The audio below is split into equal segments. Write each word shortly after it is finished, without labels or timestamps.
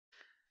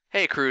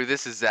Hey crew,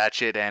 this is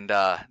Zatchet, and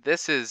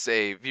this is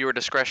a viewer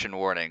discretion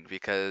warning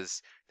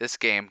because this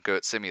game,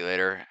 Goat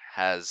Simulator,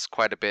 has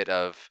quite a bit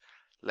of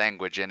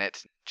language in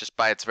it. Just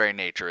by its very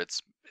nature,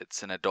 it's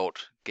an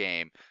adult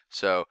game.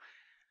 So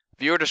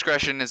viewer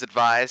discretion is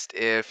advised.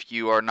 If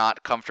you are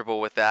not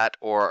comfortable with that,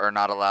 or are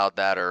not allowed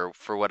that, or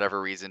for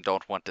whatever reason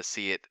don't want to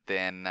see it,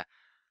 then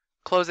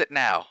close it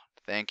now.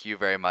 Thank you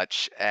very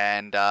much.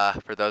 And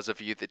for those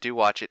of you that do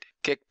watch it,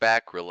 kick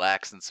back,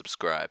 relax, and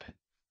subscribe.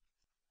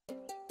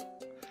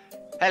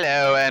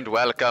 Hello and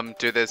welcome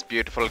to this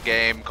beautiful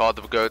game called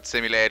the Goat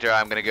Simulator.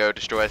 I'm gonna go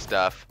destroy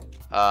stuff.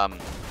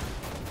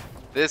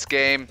 This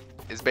game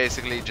is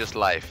basically just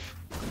life.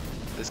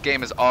 This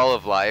game is all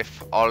of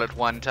life, all at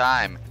one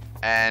time.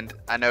 And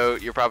I know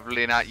you're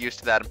probably not used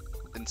to that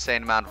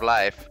insane amount of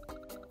life,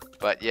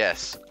 but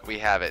yes, we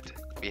have it.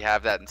 We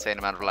have that insane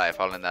amount of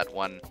life all in that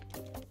one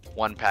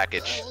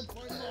package.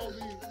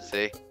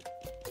 See?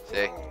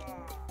 See?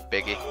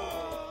 Biggie.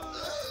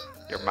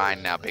 You're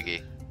mine now,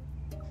 Biggie.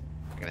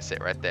 I'm gonna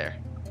sit right there.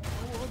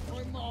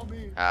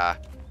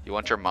 You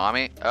want your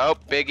mommy? Oh,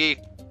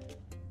 Biggie.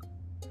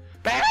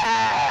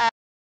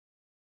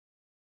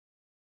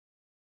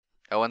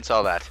 No one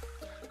saw that.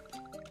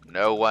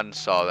 No one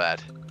saw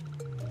that.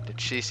 Did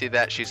she see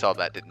that? She saw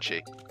that, didn't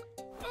she?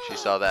 She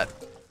saw that.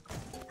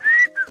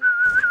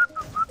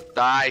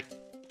 Die!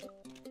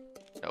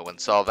 No one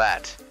saw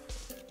that.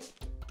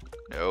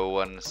 No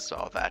one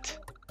saw that.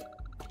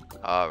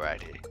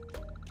 Alrighty.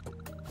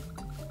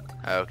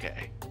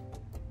 Okay.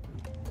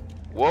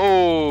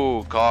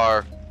 Whoa,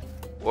 car.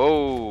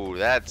 Whoa,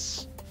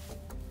 that's...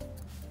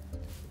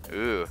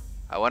 Ooh,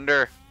 I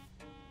wonder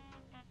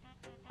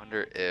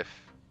if...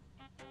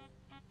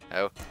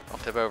 No,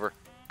 don't tip over.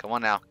 Come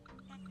on now.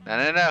 No,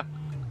 no, no.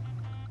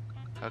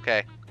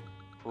 Okay.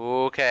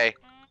 Okay.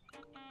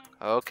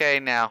 Okay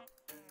now.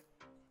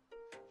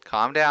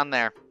 Calm down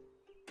there.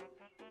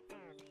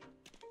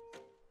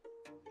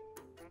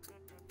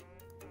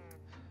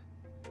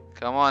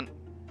 Come on.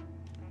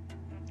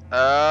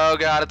 Oh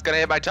god, it's gonna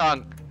hit my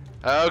tongue.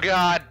 Oh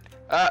god.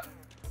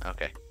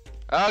 Okay.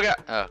 Oh god.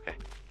 Okay.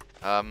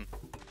 I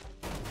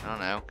don't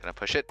know. Can I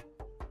push it?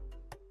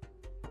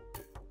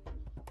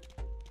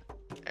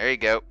 There you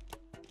go.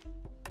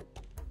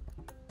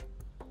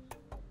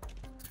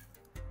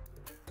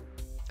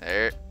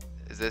 There.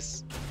 Is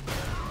this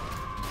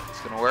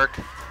gonna work?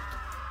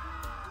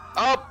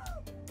 Oh!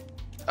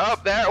 Oh,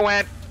 there it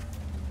went.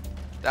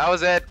 That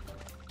was it.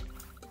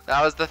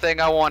 That was the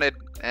thing I wanted,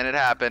 and it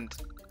happened.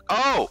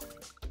 Oh!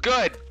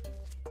 Good!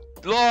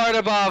 Lord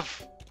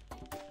above!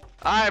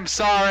 I'm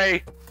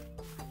sorry!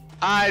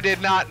 I did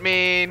not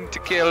mean to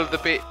kill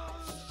the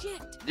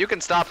You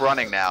can stop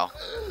running now.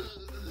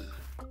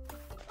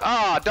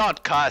 Oh,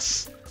 don't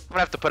cuss! I'm gonna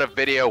have to put a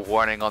video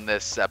warning on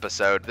this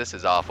episode. This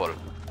is awful.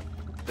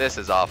 This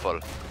is awful.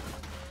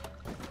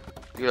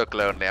 You look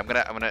lonely. I'm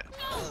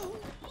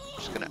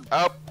just gonna...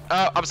 Oh!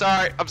 Oh, I'm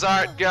sorry! I'm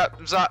sorry! Yeah,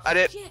 I'm sorry! I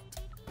did...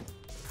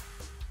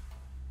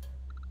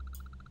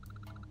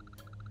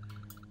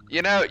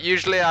 You know,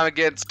 usually I'm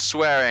against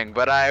swearing,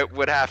 but I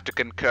would have to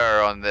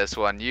concur on this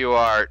one.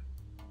 You're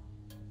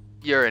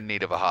in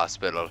need of a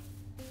hospital.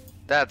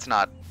 That's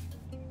not...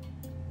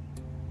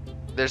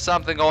 There's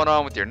something going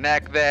on with your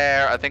neck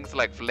there. I think it's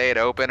like flayed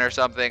open or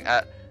something.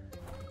 I'm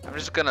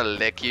just gonna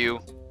lick you.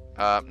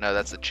 No,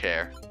 that's the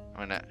chair.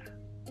 No,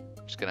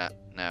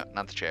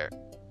 not the chair.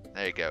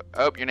 There you go.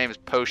 Oh, your name is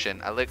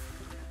Potion. I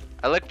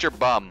licked your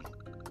bum.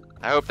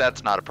 I hope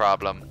that's not a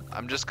problem.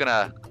 I'm just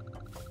gonna...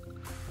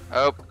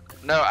 Oh...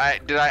 No,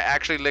 did I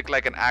actually lick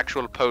like an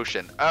actual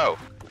potion? Oh,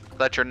 I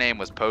thought your name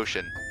was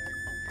Potion.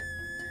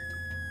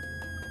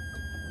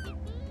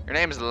 Your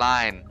name's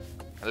Line.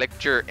 I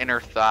licked your inner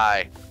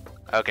thigh.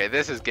 Okay,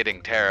 this is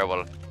getting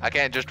terrible. I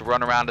can't just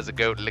run around as a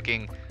goat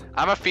licking.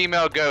 I'm a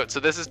female goat, so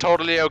this is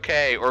totally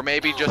okay, or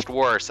maybe just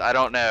worse. I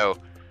don't know.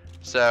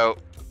 So,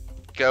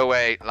 go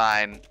away,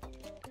 Line.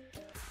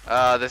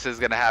 This is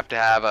gonna have to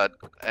have an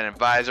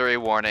advisory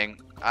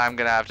warning. I'm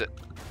gonna have to...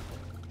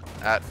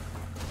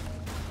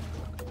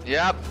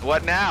 Yep,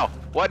 what now?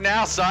 What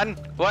now, son?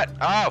 What?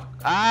 Oh,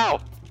 ow!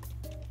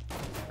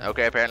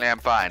 Okay, apparently I'm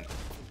fine.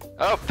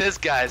 Oh, this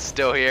guy's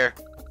still here.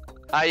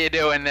 How you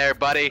doing there,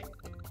 buddy?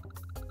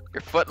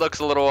 Your foot looks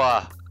a little,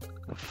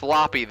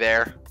 floppy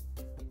there.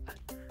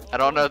 I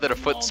don't know that a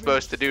foot's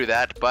supposed to do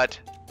that, but,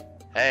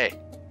 hey.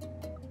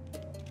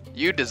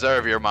 You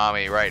deserve your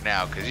mommy right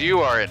now, because you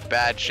are in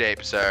bad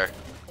shape, sir.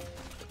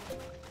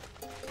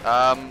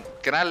 Can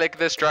I lick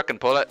this truck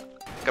and pull it?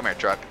 Come here,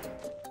 truck.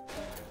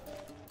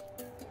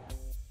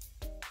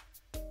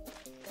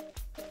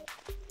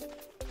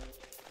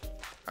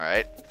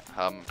 Alright,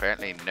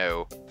 apparently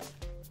no.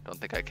 Don't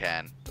think I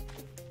can.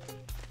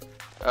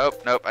 Oh,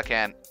 nope, I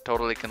can.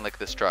 Totally can lick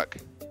this truck.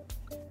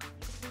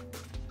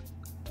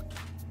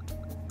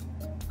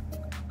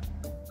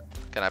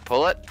 Can I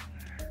pull it?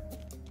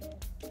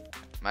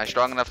 Am I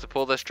strong enough to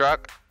pull this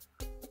truck?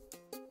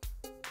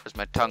 Or is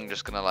my tongue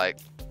just gonna, like,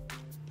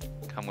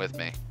 come with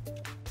me?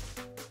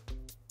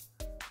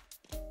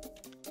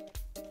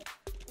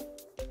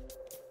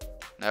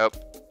 Nope.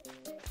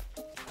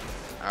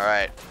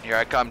 Alright, here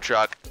I come,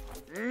 truck.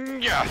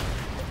 Yeah!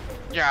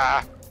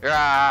 Yeah!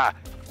 Yeah!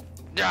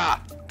 Yeah!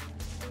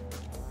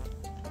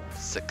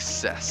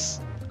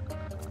 Success.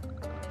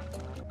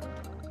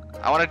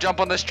 I want to jump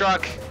on this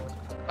truck.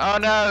 Oh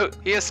no,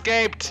 he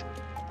escaped.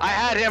 I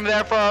had him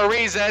there for a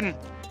reason.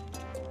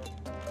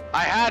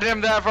 I had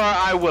him there for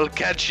I will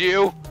catch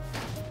you.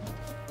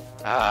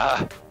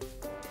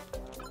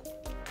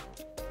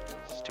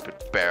 Stupid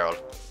barrel.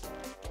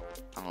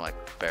 I don't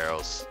like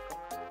barrels.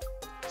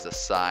 There's a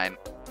sign.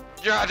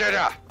 Ja, ja,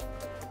 ja.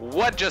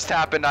 What just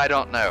happened? I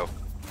don't know.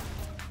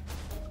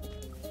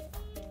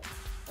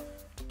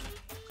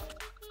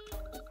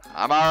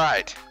 I'm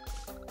alright.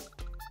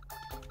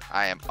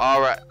 I am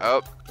alright.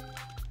 Oh.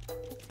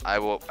 I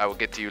will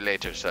get to you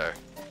later, sir.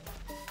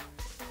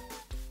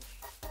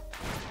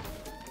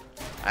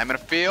 I'm in a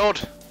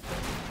field.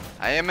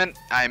 I'm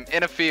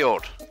in a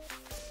field.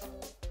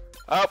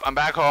 Oh, I'm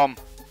back home.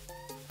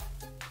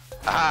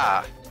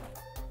 Aha.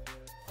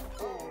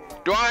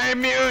 Do I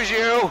amuse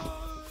you?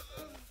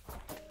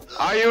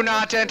 Are you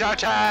not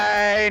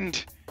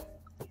entertained?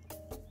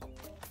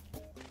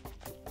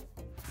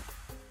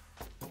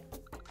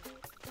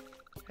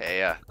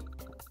 Hey,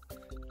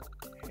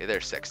 hey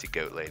there, sexy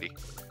goat lady.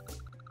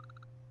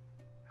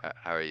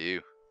 How are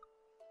you?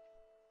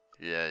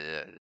 Yeah,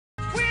 yeah.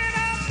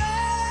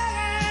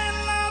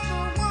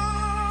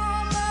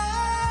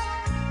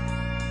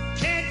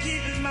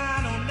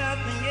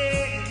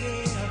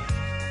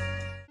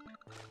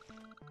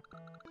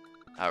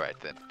 Alright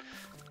then.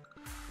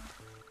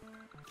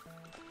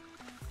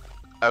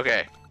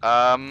 Okay,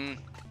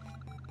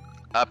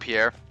 up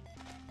here.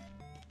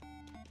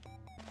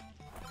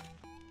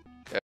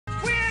 Okay.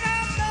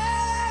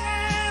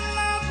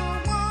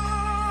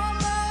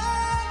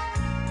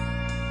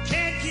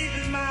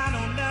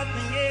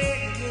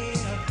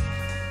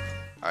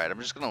 Alright, I'm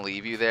just gonna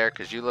leave you there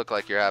because you look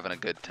like you're having a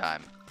good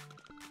time.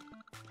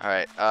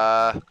 Alright,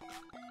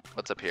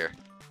 what's up here?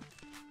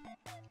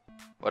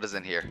 What is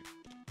in here?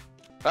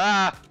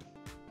 Ah!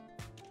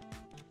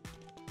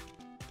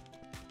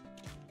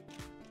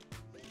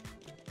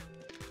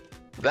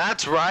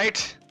 That's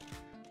right!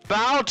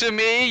 Bow to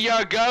me,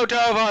 your goat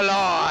overlord!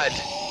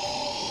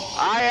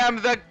 I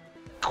am the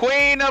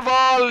queen of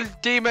all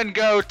demon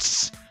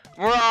goats!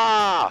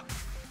 Rah!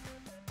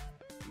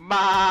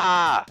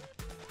 Ma!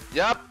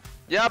 Yup,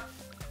 yup.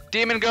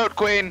 Demon goat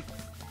queen.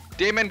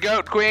 Demon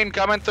goat queen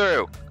coming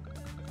through.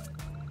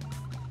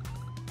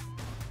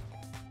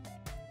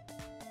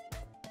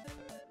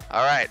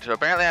 Alright, so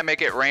apparently I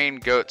make it rain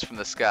goats from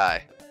the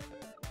sky.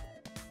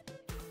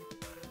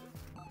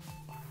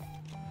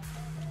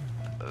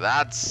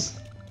 That's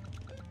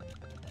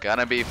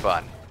gonna be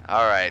fun.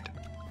 Alright.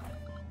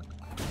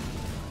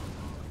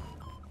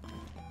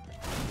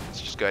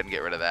 Let's just go ahead and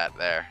get rid of that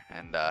there.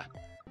 And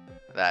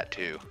that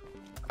too.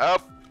 Oh!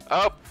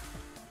 Oh!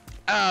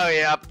 Oh,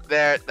 yep,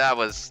 there. That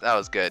was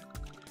good.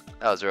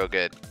 That was real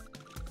good.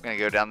 I'm gonna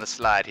go down the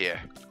slide here.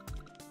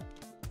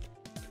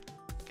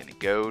 Gonna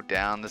go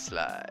down the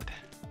slide.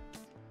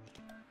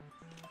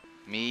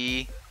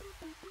 Me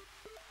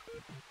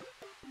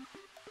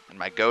and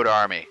my goat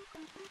army.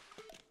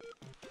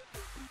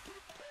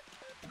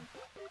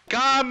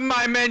 Come,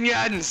 my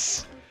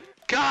minions!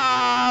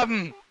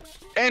 Come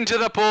into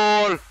the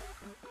pool.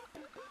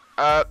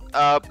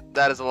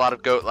 That is a lot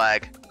of goat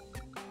lag.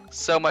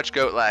 So much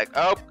goat lag.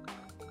 Oh.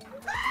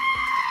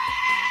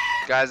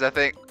 Guys, I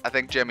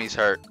think Jimmy's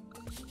hurt.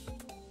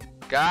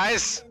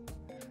 Guys!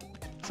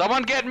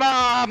 Someone get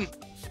Mom!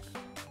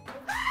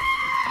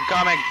 I'm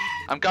coming.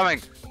 I'm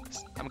coming.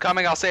 I'm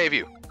coming. I'll save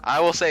you. I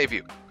will save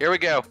you. Here we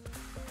go.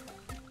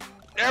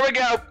 There we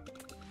go.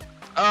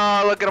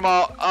 Oh, look at them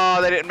all.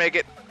 Oh, they didn't make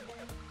it.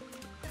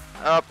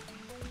 Up.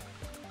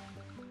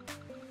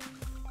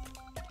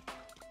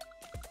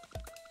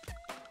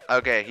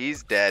 Okay,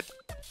 he's dead.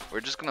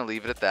 We're just gonna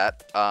leave it at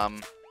that.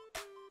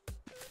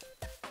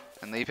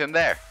 And leave him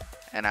there.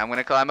 And I'm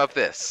gonna climb up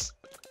this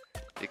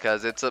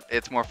because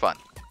it's more fun.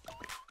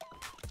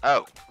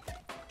 Oh,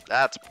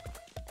 that's.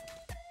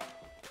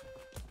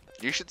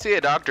 You should see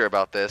a doctor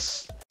about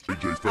this.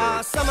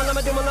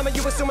 Summon,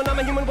 you assuming I'm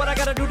a human. What I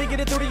gotta do to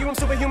get it through to you? I'm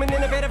superhuman,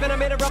 innovative, and I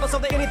made a rubber so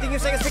that anything you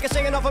say is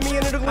singing off of me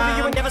and it'll glue to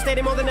you and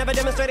devastating more than ever,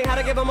 demonstrating how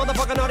to give a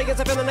motherfucking audience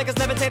a feeling like it's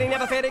levitating,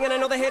 never fading, and I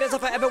know the haters are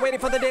forever waiting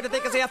for the day that they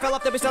can say I fell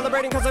off to be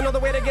celebrating, cause I know the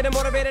way to get them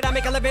motivated. I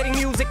make elevating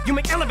music, you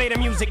make elevator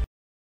music.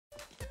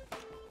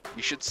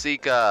 You should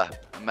seek a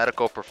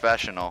medical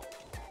professional,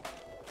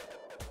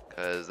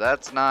 cause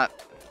that's not.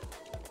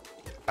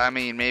 I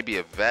mean, maybe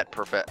a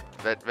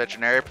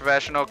veterinary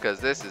professional, cause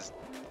this is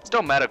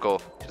still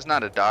medical, just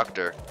not a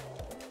doctor.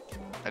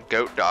 A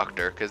goat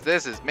doctor, because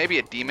this is maybe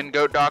a demon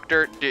goat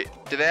doctor. Do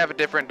they have a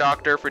different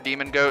doctor for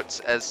demon goats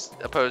as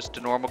opposed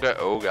to normal goat?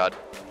 Oh god.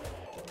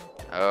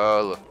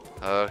 Oh,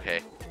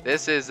 okay.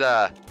 This is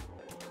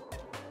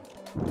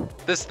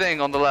this thing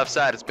on the left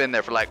side has been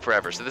there for like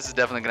forever, so this is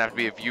definitely gonna have to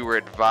be a viewer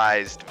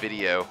advised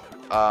video.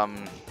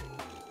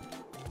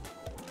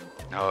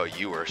 Oh,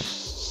 you were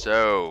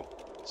so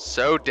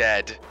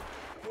dead.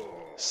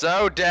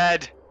 So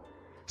dead.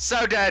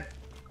 So dead.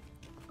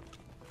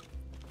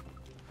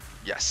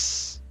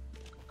 Yes.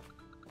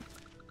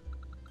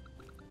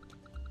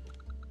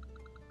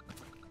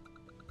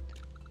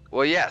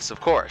 Well, yes, of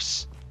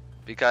course.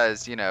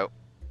 Because, you know,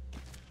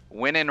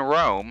 when in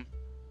Rome,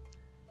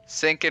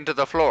 sink into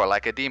the floor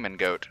like a demon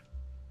goat.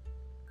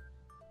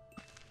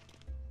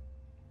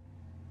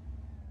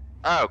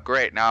 Oh,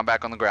 great. Now I'm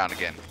back on the ground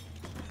again.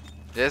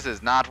 This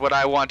is not what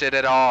I wanted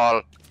at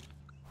all.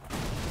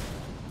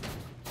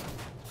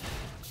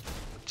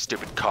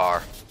 Stupid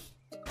car.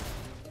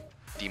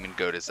 Demon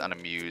goat is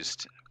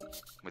unamused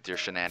with your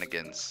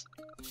shenanigans.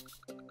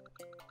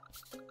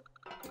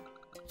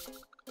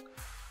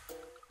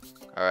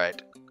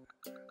 Alright.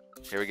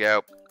 Here we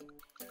go.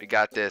 We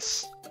got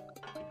this.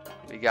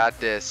 We got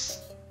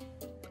this.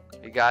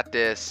 We got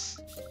this.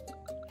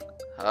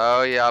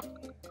 Oh, yup.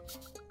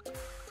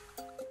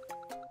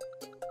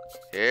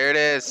 Here it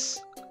is.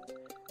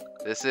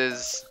 This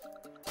is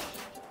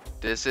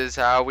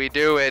how we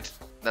do it.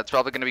 That's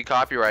probably going to be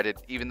copyrighted,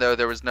 even though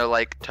there was no,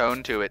 like,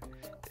 tone to it.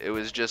 It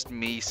was just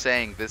me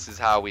saying this is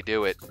how we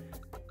do it.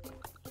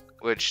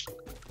 Which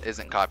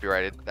isn't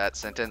copyrighted, that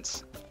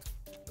sentence.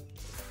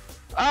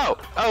 Oh,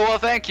 well,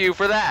 thank you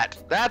for that.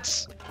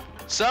 That's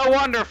so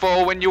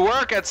wonderful when you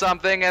work at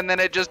something and then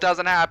it just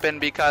doesn't happen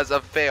because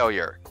of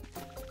failure.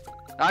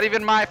 Not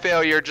even my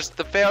failure, just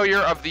the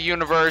failure of the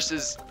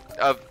universe's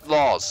of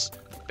laws.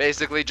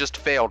 Basically just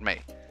failed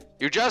me.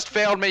 You just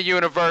failed me,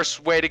 universe.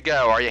 Way to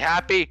go. Are you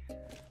happy?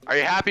 Are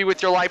you happy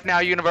with your life now,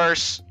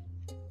 universe?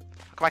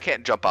 How come I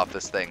can't jump off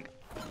this thing?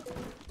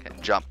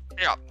 Can't jump.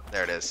 Yeah,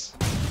 there it is.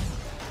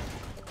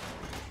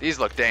 These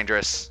look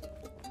dangerous.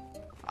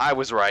 I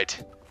was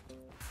right.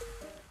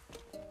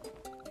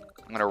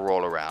 I'm gonna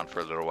roll around for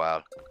a little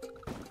while.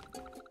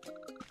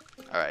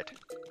 Alright.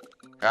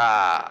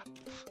 Ah.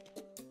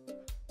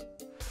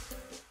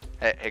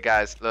 Hey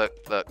guys, look.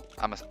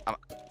 I'm a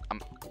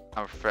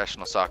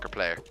professional soccer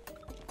player.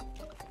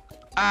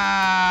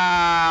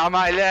 Ah,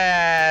 my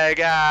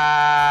leg!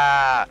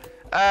 Ah!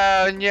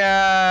 Oh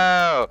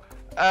no!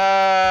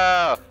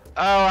 Oh,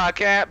 I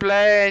can't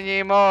play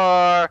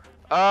anymore.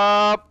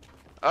 Oh,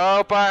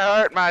 I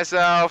hurt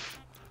myself.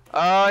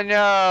 Oh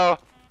no!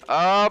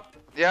 Oh,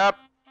 yep,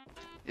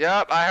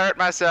 I hurt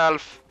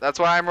myself. That's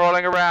why I'm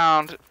rolling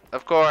around.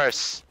 Of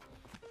course.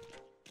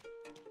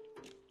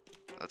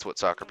 That's what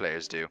soccer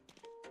players do.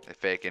 They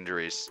fake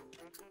injuries.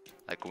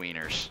 Like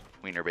wieners.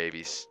 Wiener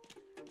babies.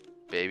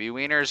 Baby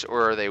wieners,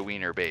 or are they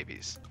wiener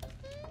babies?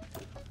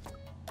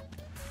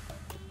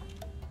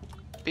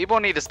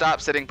 People need to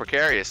stop sitting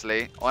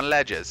precariously on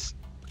ledges.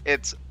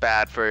 It's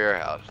bad for your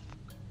health.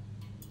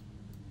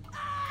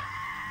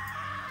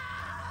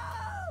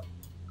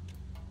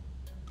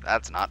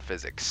 That's not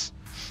physics.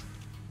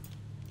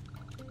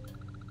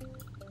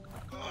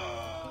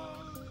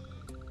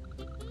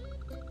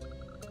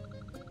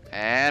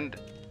 And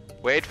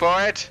wait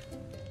for it.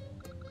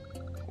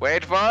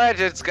 Wait for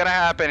it. It's gonna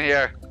happen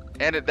here.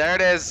 And there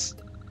it is.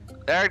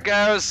 There it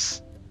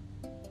goes.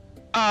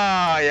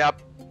 Ah,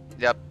 yep.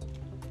 That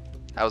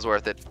was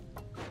worth it.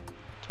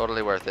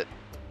 Totally worth it.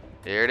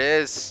 Here it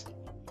is.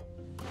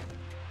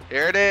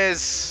 Here it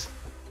is.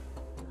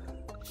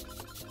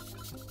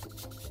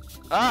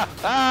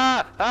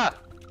 Ah!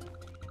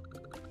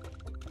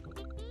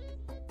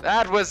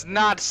 That was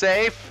not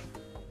safe.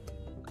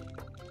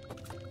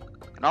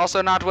 And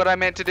also not what I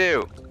meant to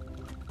do.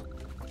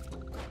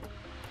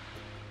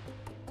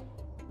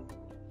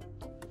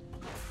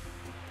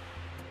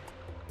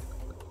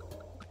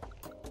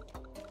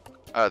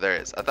 Oh, there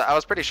is. I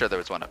was pretty sure there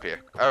was one up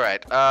here.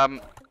 Alright, we're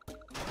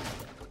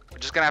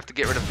just gonna have to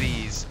get rid of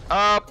these.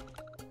 Up!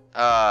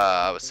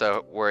 I was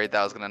so worried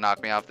that was gonna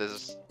knock me off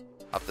this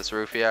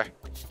roof here.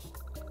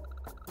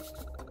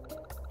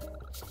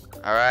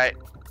 Alright.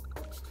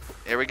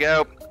 Here we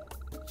go.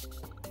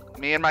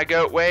 Me and my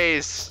goat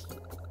ways.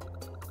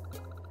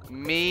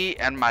 Me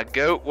and my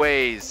goat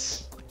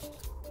ways.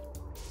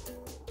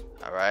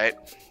 Alright.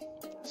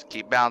 Just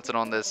keep bouncing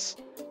on this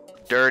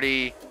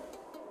dirty,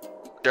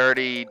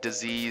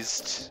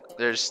 diseased.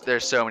 There's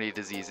so many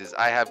diseases.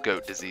 I have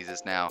goat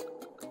diseases now.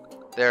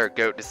 There are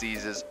goat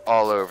diseases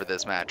all over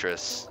this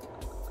mattress.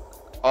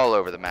 All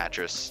over the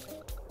mattress.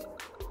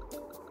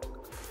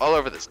 All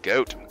over this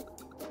goat.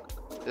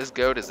 This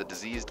goat is a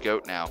diseased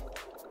goat now.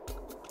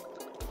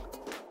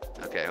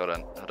 Okay, hold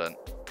on.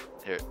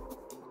 Here.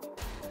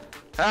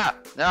 Ah!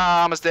 No,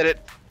 I almost did it.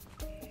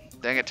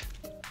 Dang it.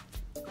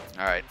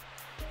 Alright.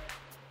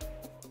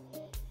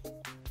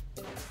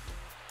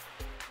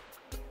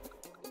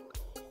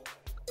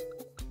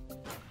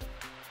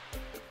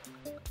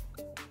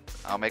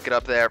 I'll make it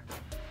up there.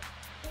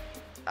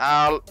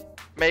 I'll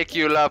make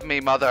you love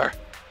me, mother.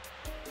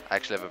 I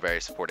actually have a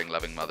very supporting,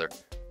 loving mother.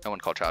 No one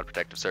called Child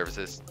Protective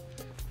Services.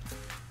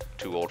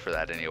 Too old for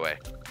that anyway.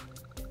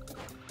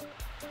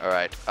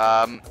 Alright,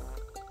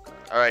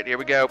 alright, here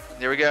we go.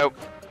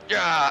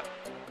 Yeah!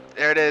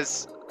 There it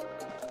is.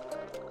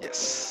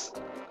 Yes.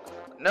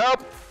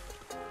 Nope!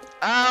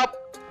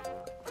 Up!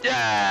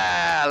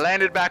 Yeah!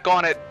 Landed back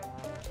on it.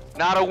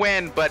 Not a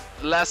win, but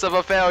less of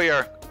a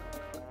failure.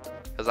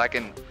 Because I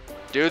can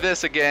do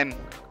this again.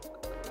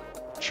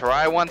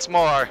 Try once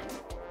more.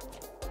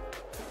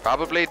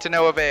 Probably to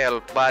no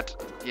avail, but,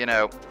 you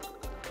know,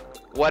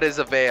 what is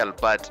avail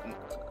but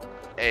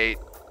a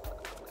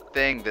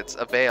thing that's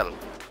avail?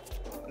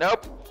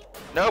 Nope.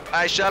 Nope,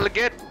 I shall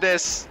get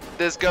this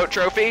goat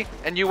trophy,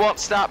 and you won't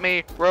stop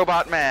me,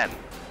 Robot Man.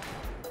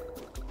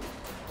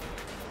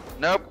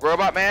 Nope,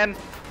 Robot Man.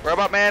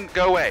 Robot Man,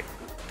 go away.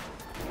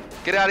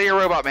 Get out of here,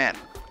 Robot Man.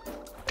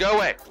 Go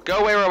away. Go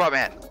away, Robot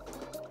Man.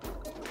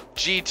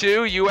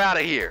 G2, you out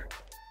of here.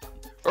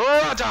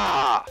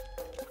 Rata!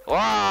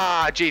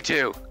 Wah,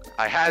 G2.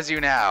 I has you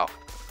now.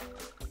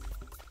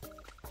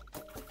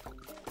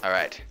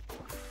 Alright.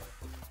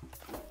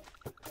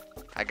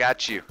 I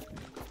got you.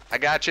 I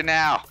got you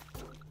now.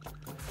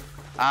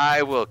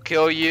 I will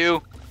kill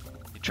you.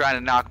 You trying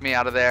to knock me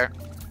out of there?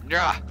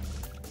 Yeah.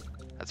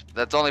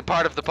 That's only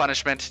part of the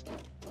punishment.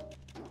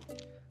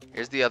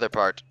 Here's the other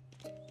part.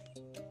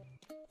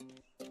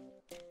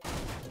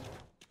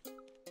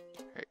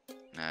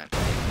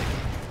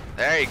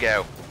 There you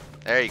go.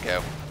 There you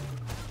go.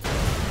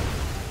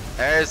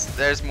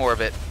 There's more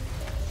of it.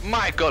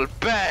 Michael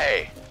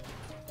Bay!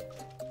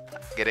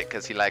 Get it?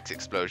 Because he likes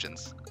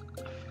explosions.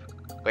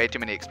 Way too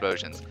many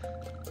explosions.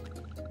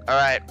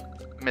 Alright,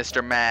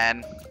 Mr.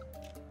 Man.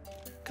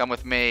 Come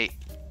with me.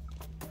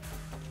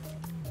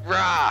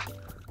 Rah!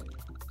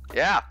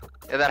 Yeah,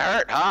 that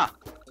hurt, huh?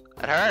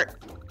 That hurt.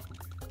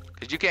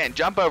 Because you can't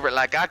jump over it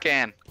like I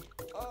can.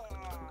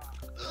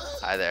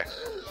 Hi there.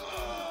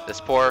 This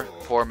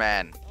poor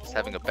man is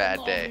having a bad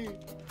day.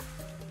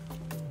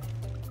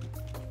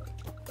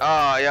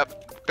 Oh,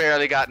 yep.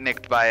 Barely got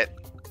nicked by it.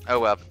 Oh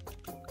well.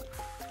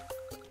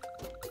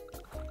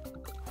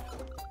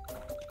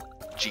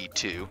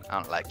 G2. I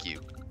don't like you.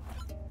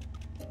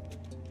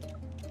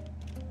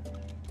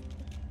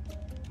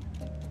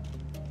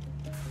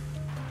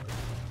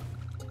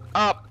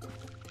 Up.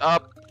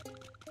 Up.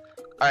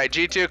 Alright,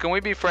 G2, can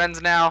we be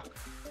friends now?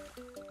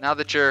 Now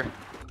that you're,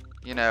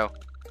 you know,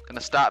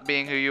 gonna stop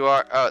being who you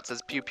are. Oh, it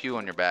says pew pew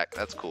on your back.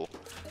 That's cool.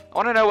 I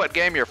want to know what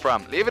game you're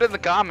from. Leave it in the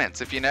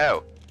comments if you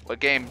know what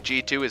game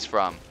G2 is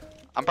from.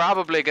 I'm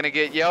probably gonna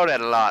get yelled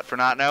at a lot for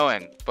not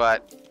knowing,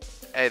 but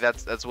hey,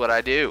 that's what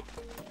I do.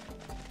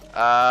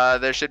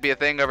 There should be a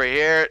thing over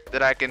here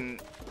that I can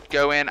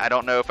go in. I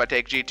don't know if I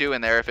take G2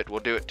 in there if it will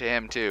do it to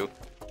him too.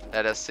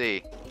 Let us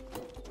see.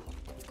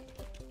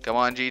 Come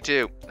on,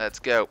 G2. Let's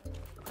go.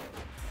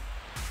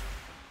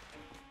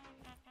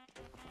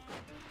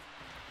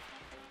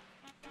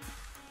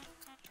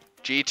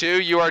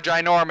 G2, you are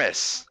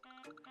ginormous.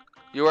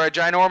 You are a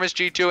ginormous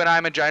G2 and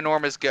I'm a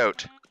ginormous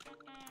goat.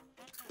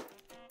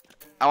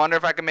 I wonder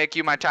if I can make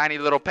you my tiny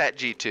little pet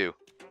G2.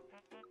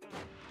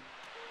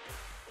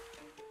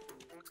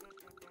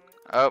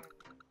 Oh.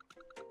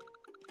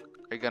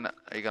 Are you gonna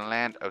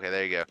land? Okay,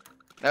 there you go.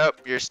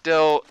 Nope, you're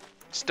still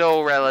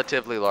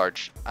relatively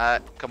large.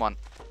 Come on.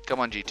 Come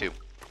on, G2.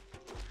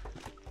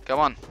 Come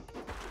on.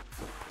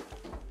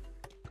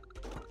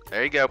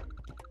 There you go.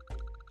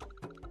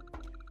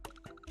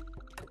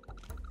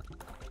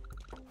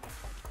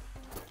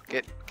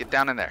 Get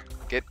down in there.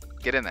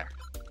 Get in there.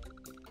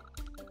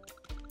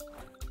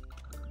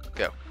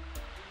 Go.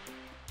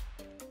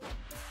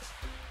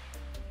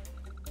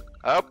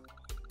 Up.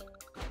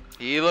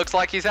 He looks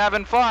like he's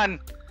having fun.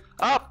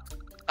 Up.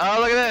 Oh,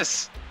 look at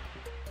this.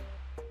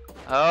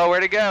 Oh,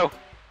 where'd he go?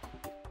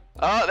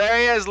 Oh, there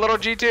he is, little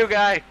G2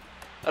 guy.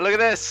 Oh, look at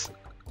this.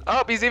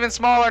 Oh, he's even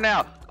smaller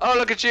now. Oh,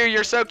 look at you.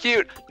 You're so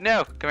cute.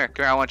 No, come here.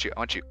 Come here. I want you. I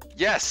want you.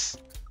 Yes.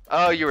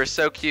 Oh, you were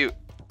so cute.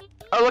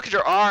 Oh, look at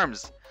your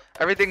arms.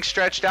 Everything's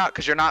stretched out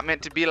because you're not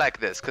meant to be like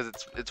this because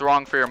it's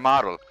wrong for your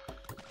model.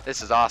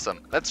 This is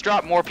awesome. Let's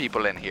drop more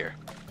people in here.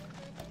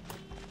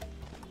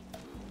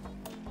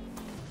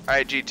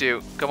 Alright,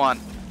 G2. Come on.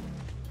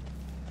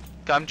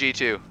 Come,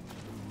 G2.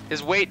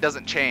 His weight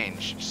doesn't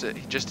change,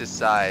 just his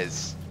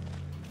size.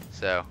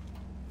 So.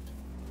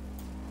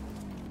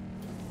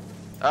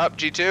 Up,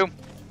 G2.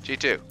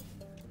 G2.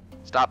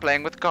 Stop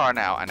playing with the car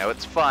now. I know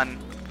it's fun,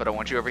 but I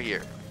want you over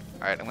here.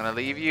 Alright, I'm going to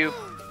leave you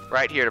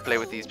right here to play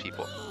with these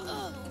people.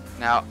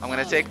 Now, I'm going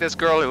to take this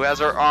girl who has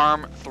her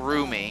arm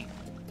through me,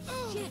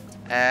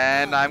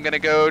 and I'm going to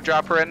go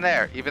drop her in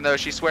there, even though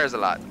she swears a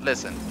lot.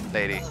 Listen,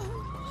 lady.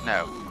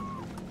 No.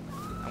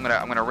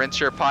 I'm gonna rinse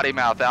your potty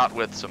mouth out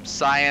with some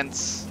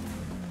science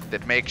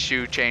that makes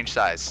you change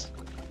size.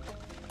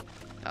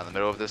 Now, in the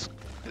middle of this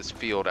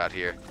field out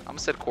here. I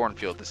almost said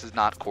cornfield. This is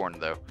not corn,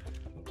 though.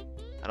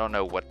 I don't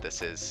know what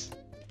this is.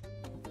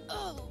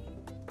 Oh,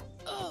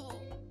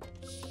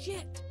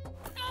 shit.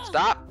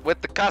 Stop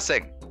with the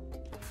cussing.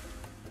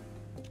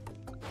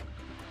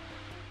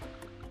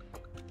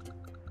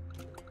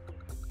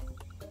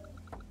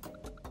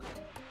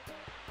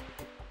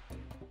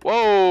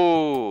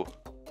 Whoa!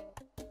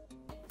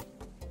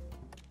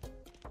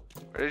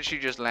 Where did she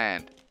just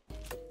land?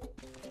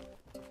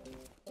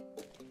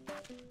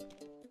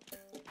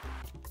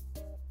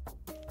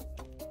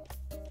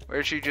 Where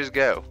did she just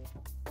go?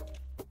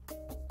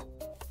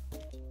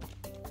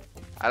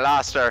 I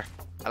lost her.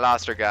 I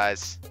lost her,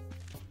 guys.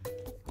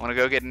 I want to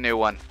go get a new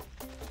one.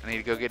 I need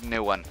to go get a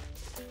new one.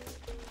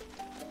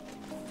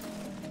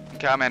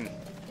 Coming.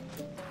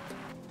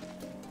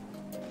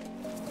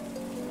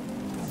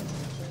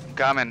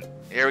 Coming.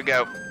 Here we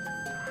go.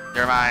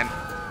 You're mine.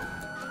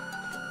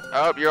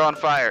 Oh, you're on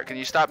fire. Can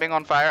you stop being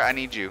on fire? I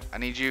need you. I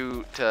need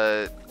you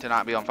to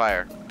not be on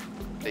fire.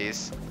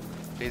 Please.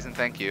 Please and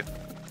thank you.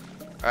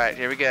 Alright,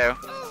 here we go.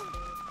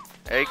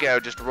 There you go.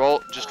 Just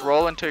roll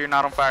until you're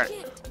not on fire.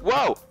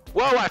 Whoa!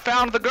 Whoa, I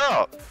found the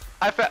girl!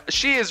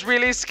 She is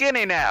really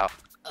skinny now.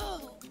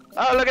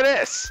 Oh, look at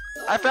this.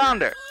 I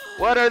found her.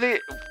 What are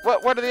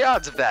the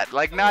odds of that?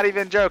 Like, not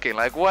even joking.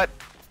 Like, what?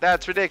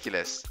 That's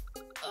ridiculous.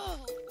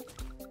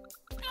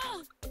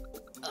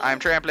 I'm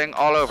trampling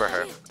all over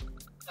her.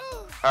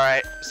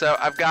 Alright, so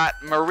I've got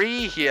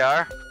Marie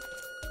here,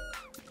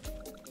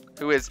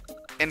 who is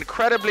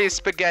incredibly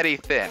spaghetti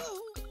thin,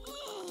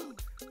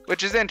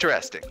 which is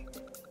interesting.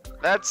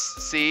 Let's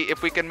see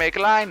if we can make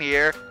a line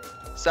here,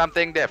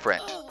 something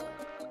different.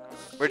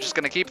 We're just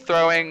gonna keep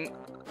throwing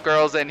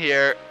girls in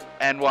here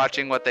and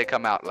watching what they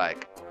come out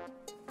like.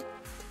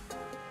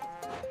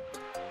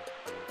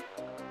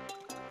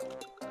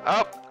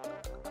 Oh,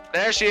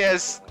 there she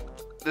is.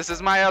 This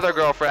is my other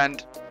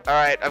girlfriend. All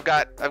right, I've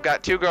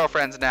got two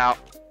girlfriends now.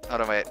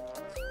 Hold on, wait.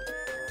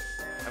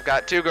 I've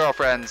got two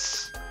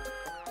girlfriends.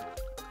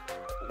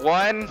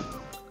 One.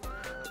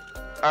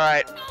 All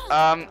right.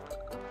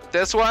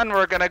 This one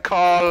we're gonna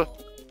call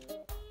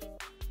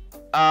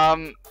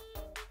an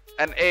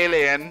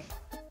alien.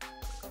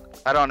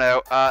 I don't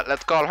know.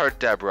 Let's call her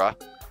Deborah.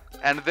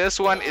 And this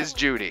one is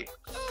Judy.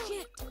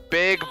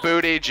 Big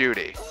Booty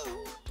Judy.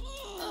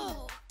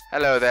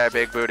 Hello there,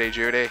 Big Booty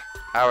Judy.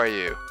 How are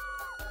you?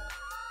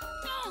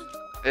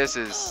 This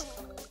is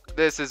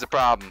a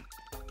problem.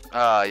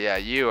 Yeah,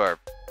 you are.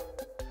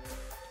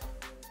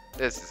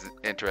 This is an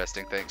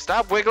interesting thing.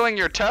 Stop wiggling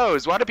your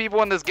toes. Why do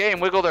people in this game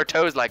wiggle their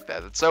toes like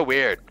that? It's so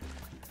weird.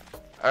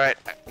 Alright,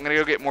 I'm gonna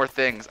go get more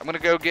things. I'm gonna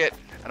go get,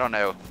 I don't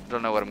know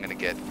what I'm gonna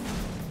get.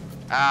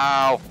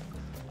 Ow.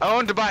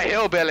 Owned by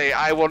Hillbilly.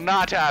 I will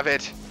not have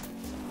it.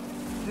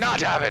 Not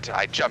have it.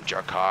 I jumped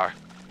your car.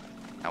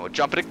 I will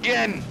jump it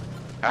again.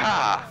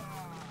 Aha.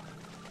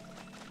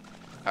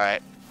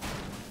 Alright.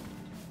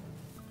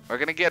 We're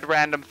gonna get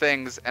random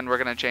things and we're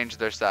gonna change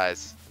their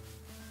size.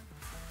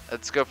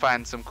 Let's go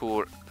find some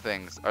cool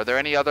things. Are there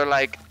any other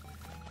like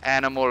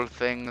animal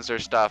things or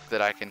stuff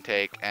that I can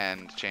take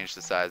and change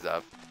the size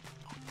of?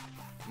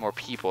 More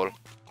people.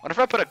 What if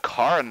I put a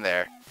car in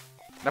there?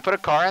 Can I put a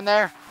car in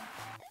there?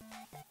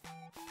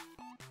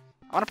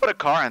 I want to put a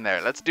car in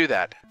there. Let's do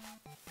that.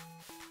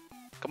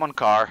 Come on,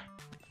 car.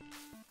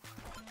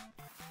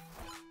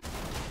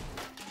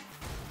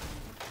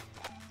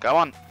 Come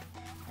on.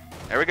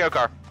 There we go,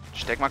 car.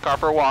 Just take my car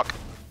for a walk.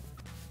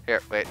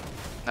 Here, wait.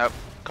 Nope.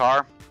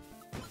 Car.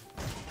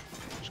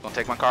 Just gonna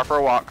take my car for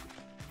a walk.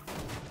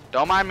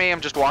 Don't mind me, I'm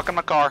just walking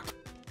my car.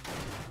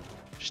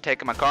 Just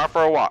taking my car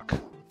for a walk.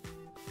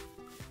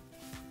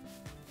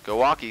 Go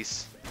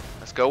walkies.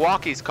 Let's go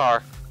walkies,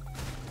 car.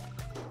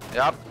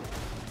 Yup.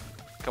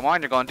 Come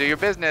on, you're gonna do your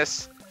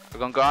business. We're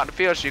gonna go out in the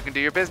field so you can do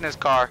your business,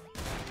 car.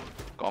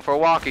 Going for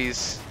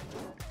walkies.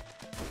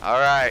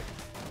 Alright.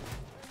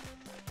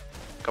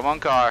 Come on,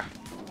 car.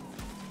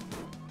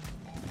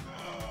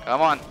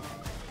 Come on.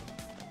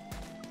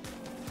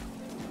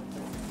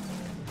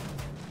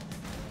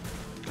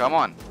 Come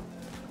on.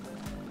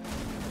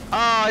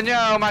 Oh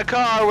no, my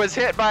car was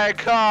hit by a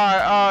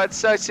car. Oh, it's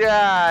so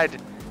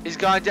sad. He's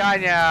gonna die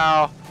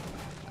now.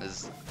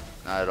 This is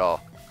not at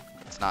all.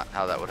 That's not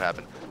how that would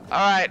happen.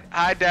 Alright,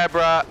 hi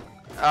Deborah.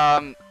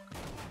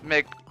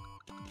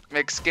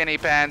 McSkinny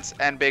Pants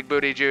and Big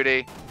Booty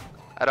Judy.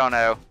 I don't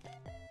know.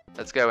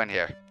 Let's go in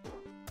here.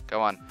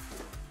 Go on.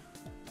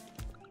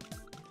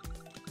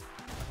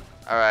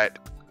 Alright.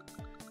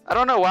 I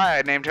don't know why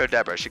I named her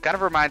Deborah. She kind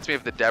of reminds me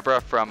of the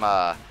Deborah from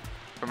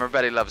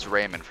Everybody Loves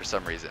Raymond for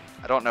some reason.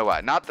 I don't know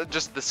why. Not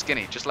just the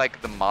skinny, just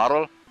like the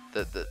model,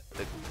 the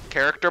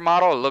character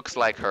model looks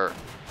like her.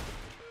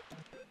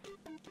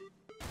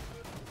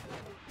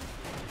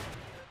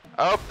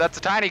 Oh, that's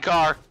a tiny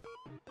car.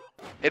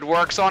 It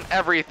works on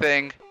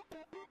everything.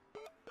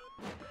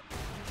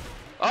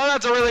 Oh,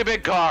 that's a really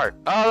big car.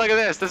 Oh, look at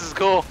this. This is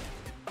cool.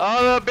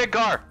 Oh, the big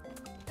car.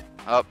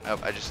 Oh,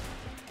 nope, I just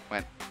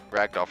went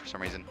ragdoll for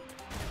some reason.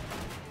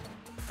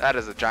 That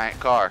is a giant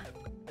car.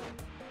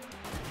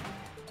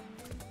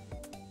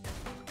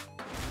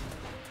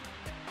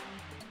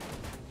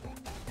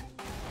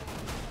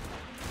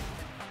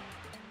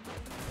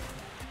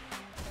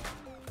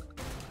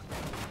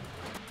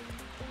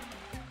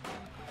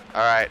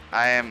 Alright,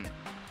 I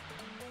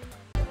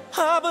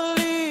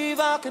believe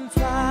I can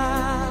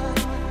fly.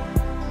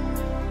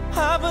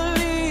 I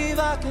believe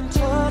I can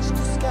touch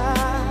the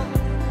sky.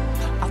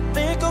 I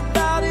think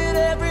about it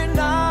every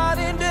night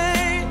and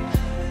day.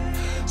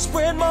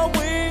 Spread my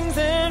wings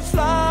and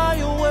fly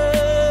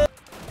away.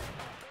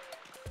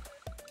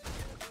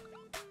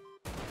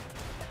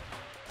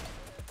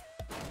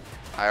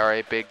 I are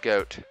a big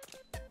goat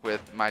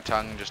with my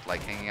tongue just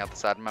like hanging out the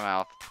side of my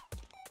mouth.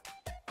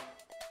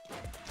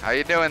 How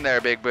you doing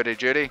there, Big Booty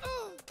Judy?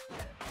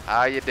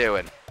 How you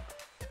doing?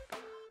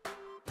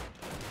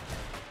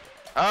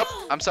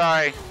 Oh, I'm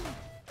sorry.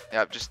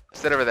 Yep, just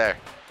sit over there.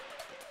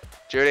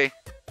 Judy,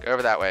 go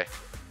over that way.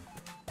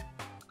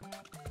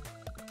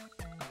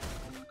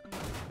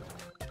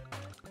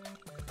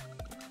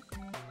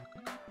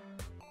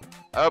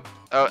 Oh,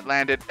 it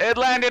landed. It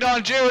landed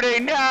on Judy.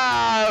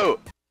 No!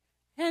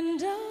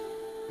 And I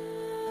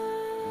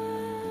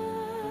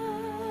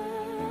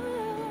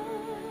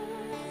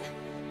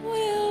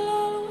will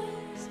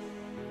always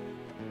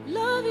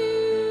love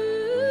you.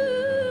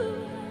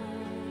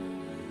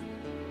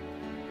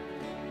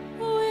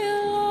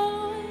 Will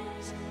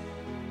always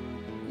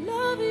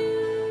love you.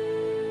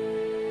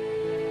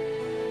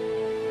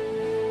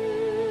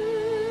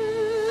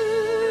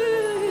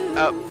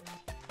 Oh.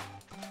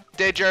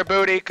 Did your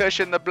booty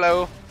cushion the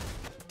blow?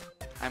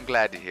 I'm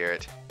glad to hear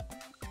it.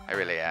 I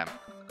really am.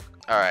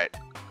 Alright.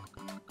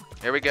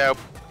 Here we go.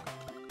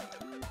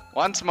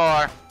 Once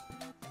more.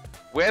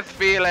 With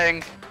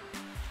feeling.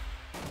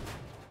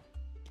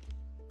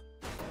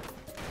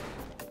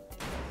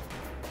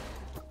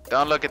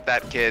 Don't look at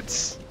that,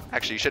 kids.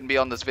 Actually, you shouldn't be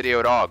on this video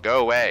at all. Go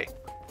away.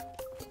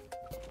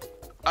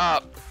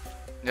 Up.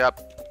 Yep.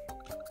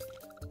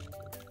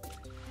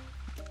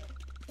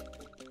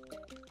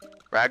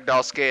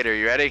 Ragdoll skater,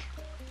 you ready?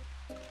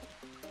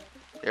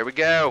 Here we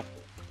go.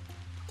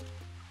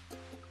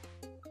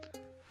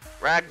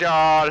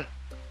 Ragdoll.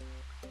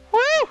 Woo!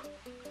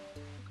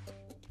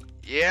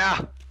 Yeah.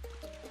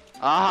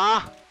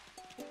 Uh-huh.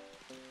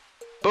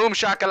 Boom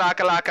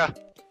shakalaka laka.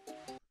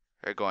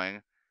 We're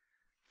going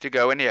to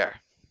go in here.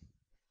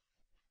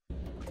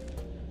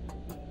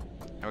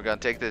 And we're gonna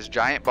take this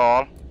giant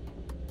ball.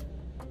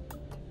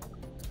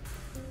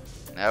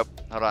 Nope.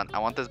 Hold on. I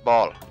want this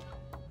ball.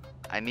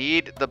 I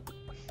need the...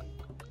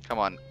 Come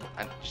on.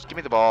 Just give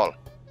me the ball.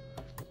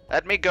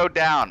 Let me go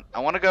down. I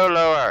want to go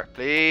lower.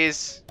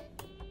 Please.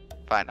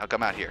 Fine. I'll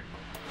come out here.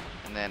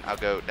 And then I'll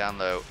go down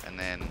low. And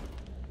then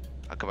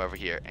I'll come over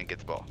here and get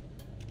the ball.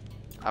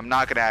 I'm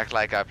not going to act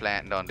like I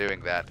planned on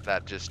doing that.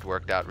 That just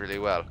worked out really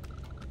well.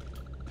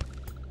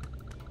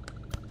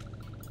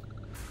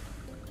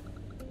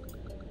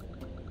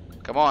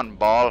 Come on,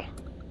 ball.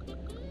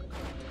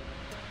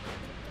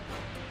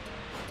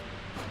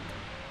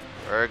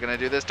 We're gonna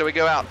do this till we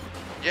go out.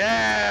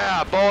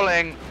 Yeah,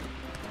 bowling.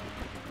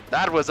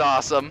 That was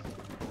awesome.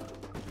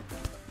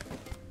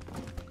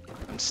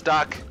 I'm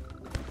stuck.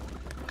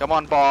 Come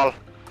on, ball.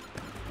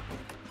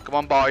 Come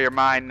on, ball, you're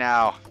mine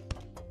now.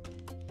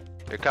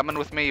 You're coming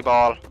with me,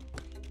 ball.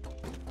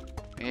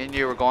 Me and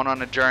you are going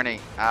on a journey.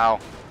 Ow.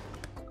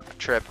 I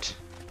tripped.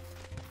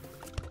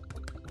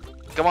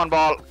 Come on,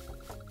 ball.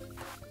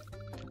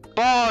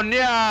 Ball,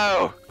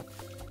 no!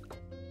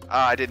 Oh,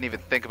 I didn't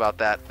even think about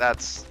that.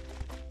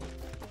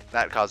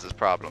 That causes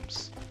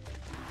problems.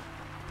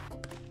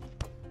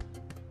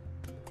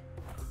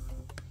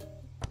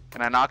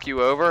 Can I knock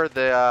you over,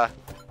 the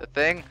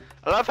thing?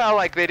 I love how,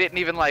 like, they didn't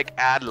even, like,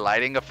 add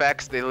lighting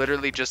effects. They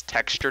literally just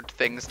textured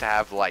things to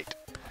have light.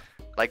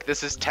 Like,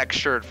 this is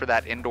textured for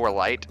that indoor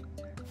light.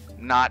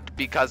 Not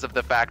because of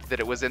the fact that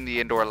it was in the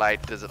indoor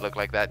light does it look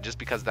like that, just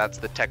because that's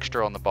the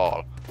texture on the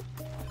ball.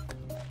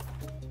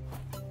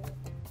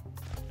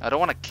 I don't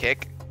want to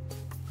kick.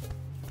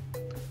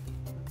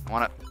 I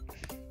want to...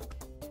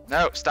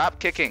 No, stop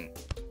kicking.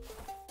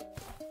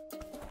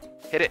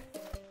 Hit it.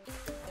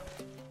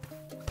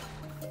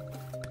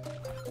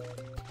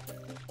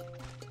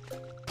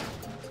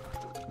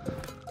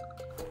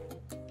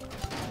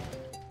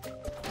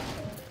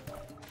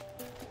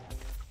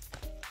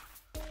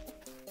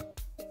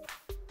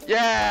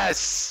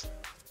 Yes!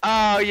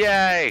 Oh,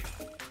 yay!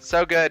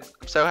 So good.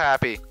 I'm so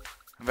happy.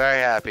 I'm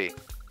very happy.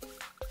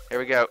 Here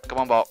we go. Come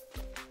on, ball.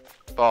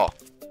 Ball.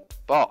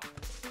 Ball.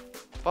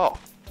 Ball.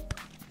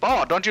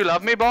 Ball, don't you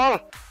love me, ball?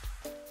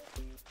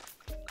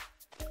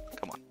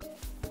 Come on.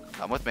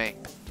 Come with me.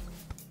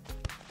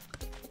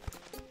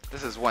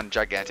 This is one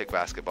gigantic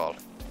basketball.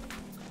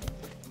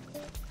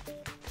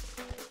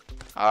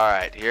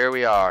 Alright, here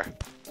we are.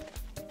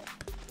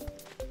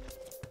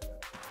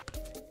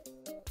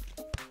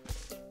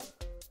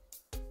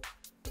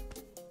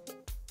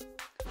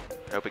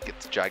 I hope it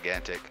gets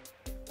gigantic.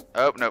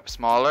 Oh, nope,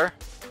 smaller.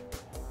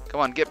 Come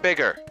on, get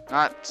bigger,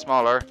 not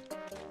smaller.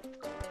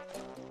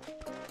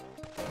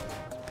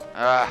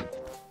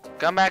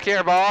 Come back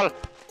here, ball.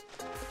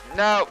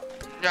 No.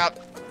 Yep.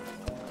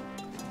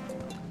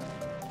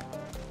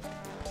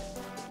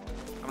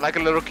 I'm like a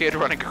little kid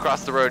running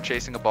across the road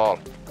chasing a ball.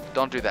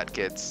 Don't do that,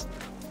 kids.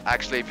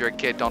 Actually, if you're a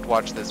kid, don't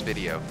watch this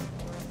video.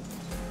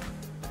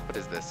 What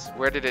is this?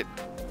 Where did it...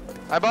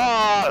 My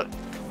ball!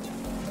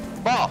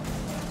 Ball!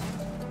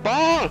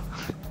 Ball!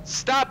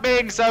 Stop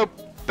being so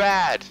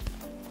bad.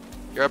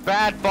 You're a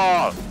bad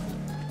ball.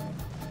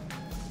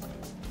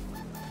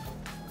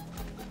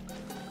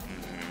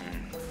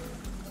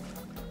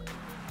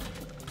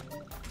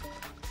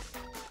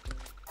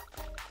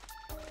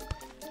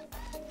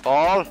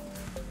 Ball.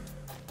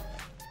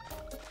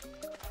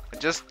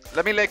 Just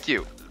let me lick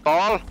you.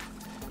 Ball.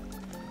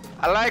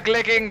 I like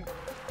licking.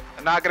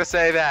 I'm not gonna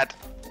say that.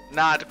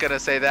 Not gonna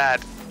say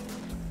that.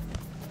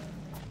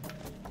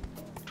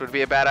 It would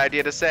be a bad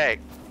idea to say.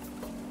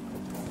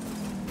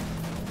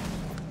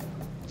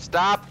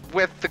 Stop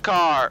with the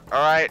car,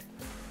 alright?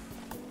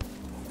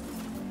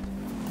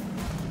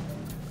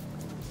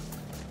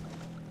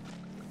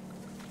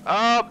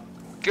 Oh,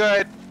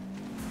 good.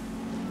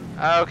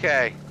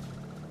 Okay.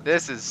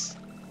 This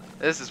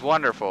is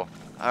wonderful.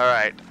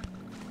 Alright.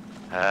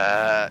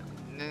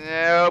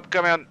 Nope,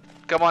 come on.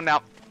 Come on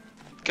now.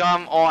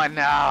 Come on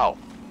now.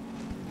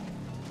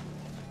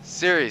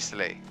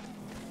 Seriously.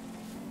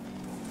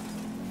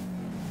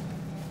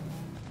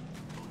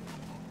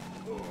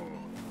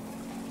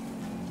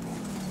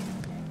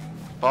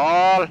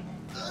 Ball.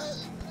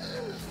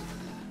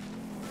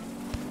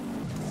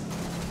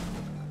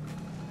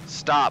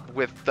 Stop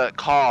with the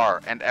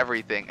car and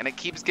everything. And it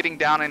keeps getting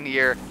down in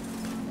here.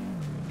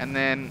 And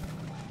then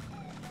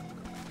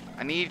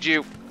I need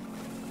you.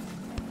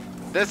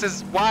 This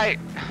is why.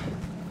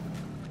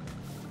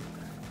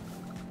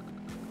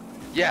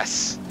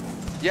 Yes.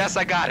 Yes,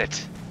 I got it.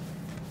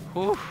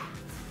 Whew.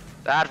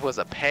 That was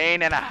a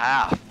pain and a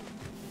half.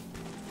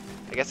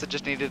 I guess I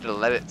just needed to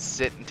let it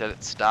sit until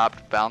it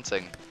stopped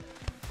bouncing.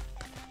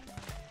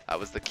 That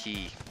was the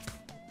key.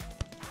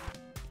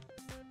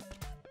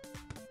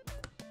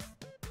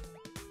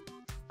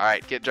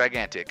 Alright, get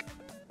gigantic.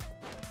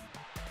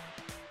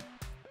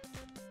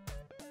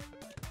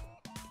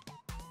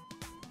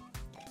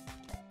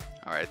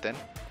 Alright then.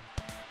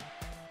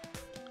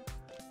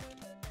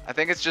 I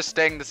think it's just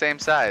staying the same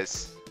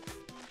size.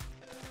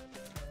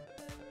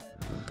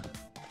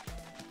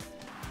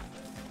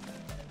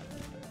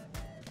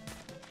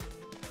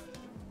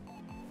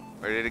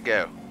 Where did it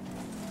go?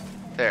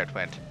 There it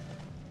went.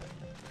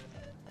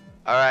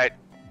 Alright.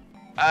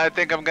 I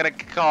think I'm gonna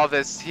call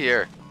this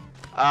here.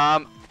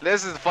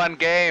 This is a fun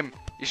game.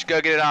 You should go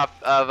get it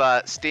off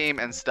of Steam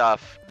and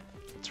stuff.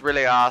 It's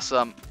really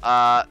awesome.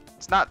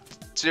 It's not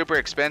super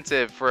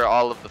expensive for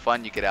all of the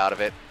fun you get out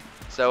of it.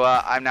 So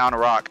I'm now on a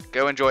rock.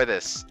 Go enjoy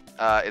this.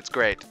 It's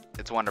great.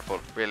 It's wonderful,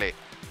 really.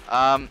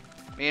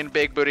 Me and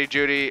Big Booty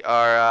Judy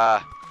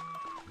are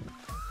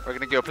we're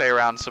gonna go play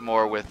around some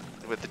more with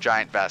the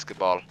giant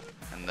basketball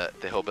and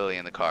the hillbilly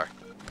in the car.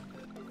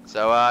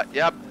 So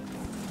yep.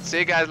 See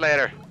you guys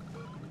later.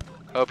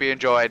 Hope you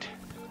enjoyed.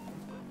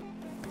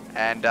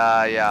 And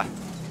yeah,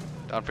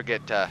 don't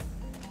forget to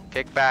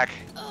kick back,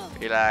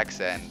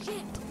 relax, and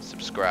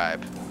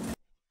subscribe.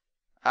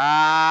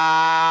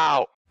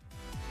 Ow!